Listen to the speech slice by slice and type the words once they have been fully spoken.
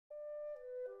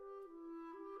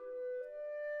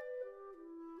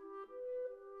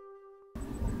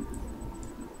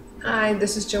Hi,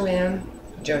 this is Joanne,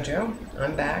 JoJo.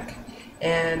 I'm back,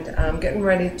 and I'm getting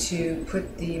ready to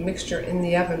put the mixture in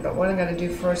the oven, but what I'm going to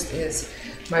do first is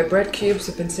my bread cubes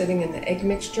have been sitting in the egg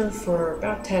mixture for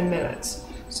about 10 minutes,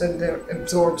 so they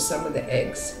absorb some of the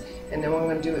eggs. And then what I'm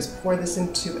going to do is pour this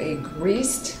into a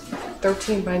greased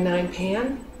 13 by 9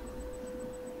 pan.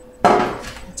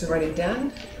 It's already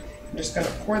done. I'm just going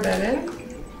to pour that in.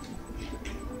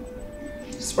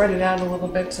 Spread it out a little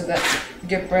bit so that you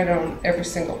get bread on every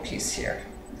single piece here.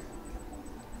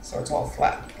 So it's all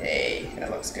flat. Hey, that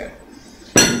looks good.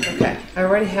 Okay, I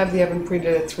already have the oven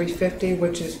preheated at 350,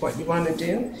 which is what you want to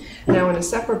do. Now in a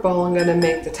separate bowl, I'm going to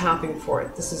make the topping for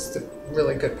it. This is the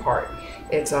really good part.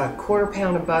 It's a 1/4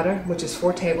 pound of butter, which is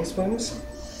 4 tablespoons,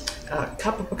 a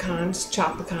cup of pecans,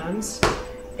 chopped pecans,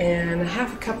 and a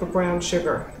 1/2 cup of brown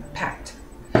sugar packed.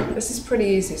 This is pretty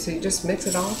easy, so you just mix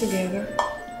it all together.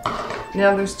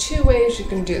 Now there's 2 ways you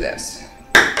can do this.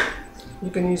 You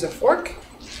can use a fork,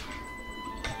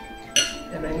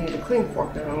 and I need a clean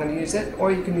fork that I'm going to use it, or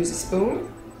you can use a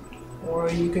spoon, or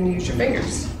you can use your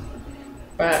fingers.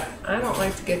 But I don't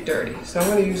like to get dirty, so I'm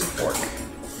going to use a fork.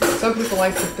 Some people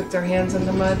like to put their hands in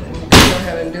the mud and go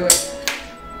ahead and do it.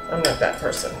 I'm not that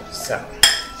person. So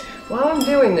while I'm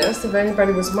doing this, if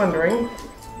anybody was wondering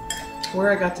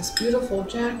where I got this beautiful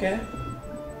jacket,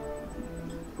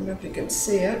 I don't know if you can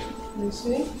see it. You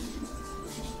see?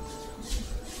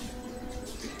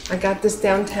 I got this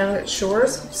downtown at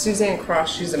Shores. Suzanne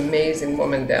Cross, she's an amazing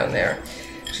woman down there.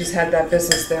 She's had that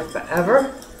business there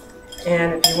forever.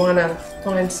 And if you want to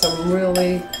find some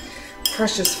really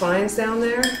precious finds down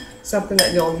there, something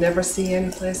that you'll never see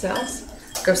anyplace else,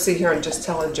 go see her and just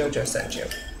tell her JoJo sent you.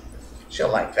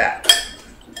 She'll like that.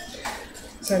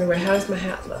 So anyway, how does my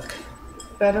hat look?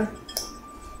 Better?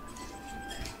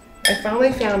 I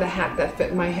finally found a hat that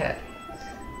fit my head.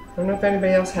 I don't know if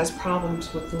anybody else has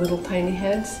problems with little tiny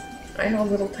heads. I have a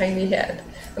little tiny head,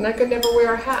 and I could never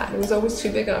wear a hat. It was always too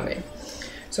big on me.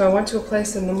 So I went to a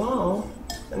place in the mall,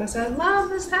 and I said, I love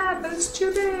this hat, but it's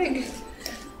too big.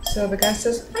 So the guy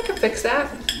says, I can fix that.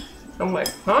 I'm like,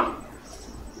 huh?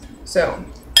 So,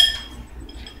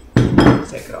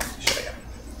 take it off to show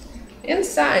you.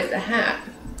 Inside the hat,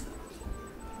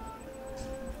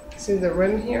 see the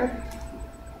rim here?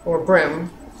 Or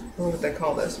brim, what would they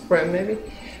call this? Brim, maybe?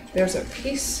 There's a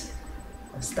piece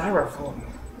of styrofoam.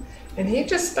 And he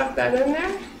just stuck that in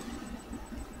there,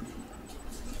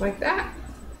 like that.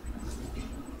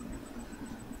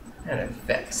 And it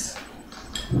fits.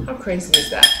 How crazy is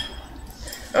that?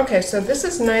 Okay, so this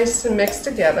is nice and mixed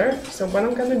together. So what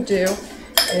I'm gonna do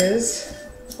is,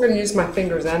 I'm gonna use my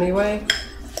fingers anyway.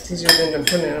 It's easier than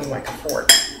putting it in like a fork.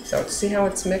 So see how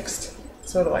it's mixed?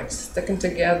 Sort of like sticking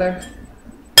together.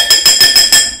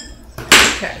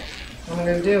 Okay, what I'm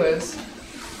going to do is,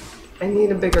 I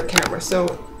need a bigger camera,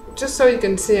 so just so you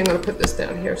can see, I'm going to put this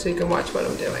down here so you can watch what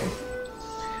I'm doing.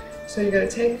 So you're going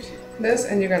to take this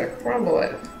and you're going to crumble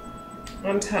it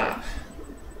on top.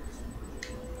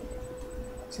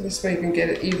 So this way you can get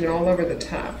it even all over the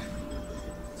top.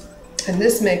 And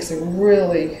this makes a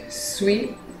really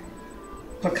sweet,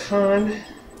 pecan,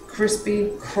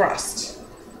 crispy crust.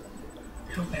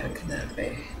 How bad can that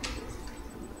be?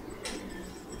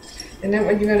 And then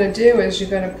what you're going to do is you're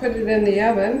going to put it in the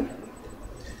oven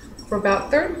for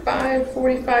about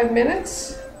 35-45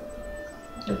 minutes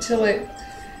until it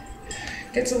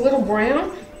gets a little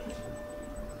brown.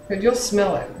 But you'll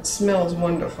smell it. It smells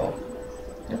wonderful.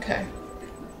 Okay.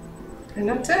 And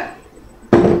that's it.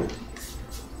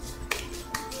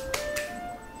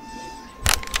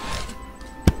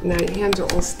 Now your hands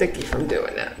are all sticky from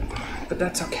doing that, but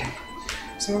that's okay.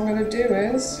 So what I'm going to do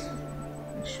is,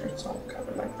 make sure it's all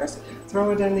covered like this.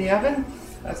 Throw it in the oven.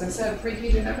 As I said,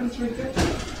 preheated oven, 350.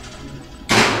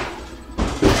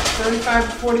 35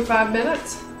 to 45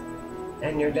 minutes,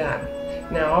 and you're done.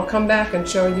 Now I'll come back and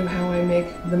show you how I make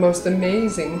the most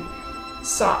amazing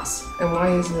sauce. And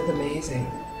why isn't it amazing?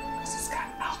 Because it's got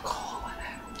alcohol in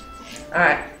it. All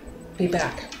right, be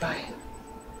back. Bye.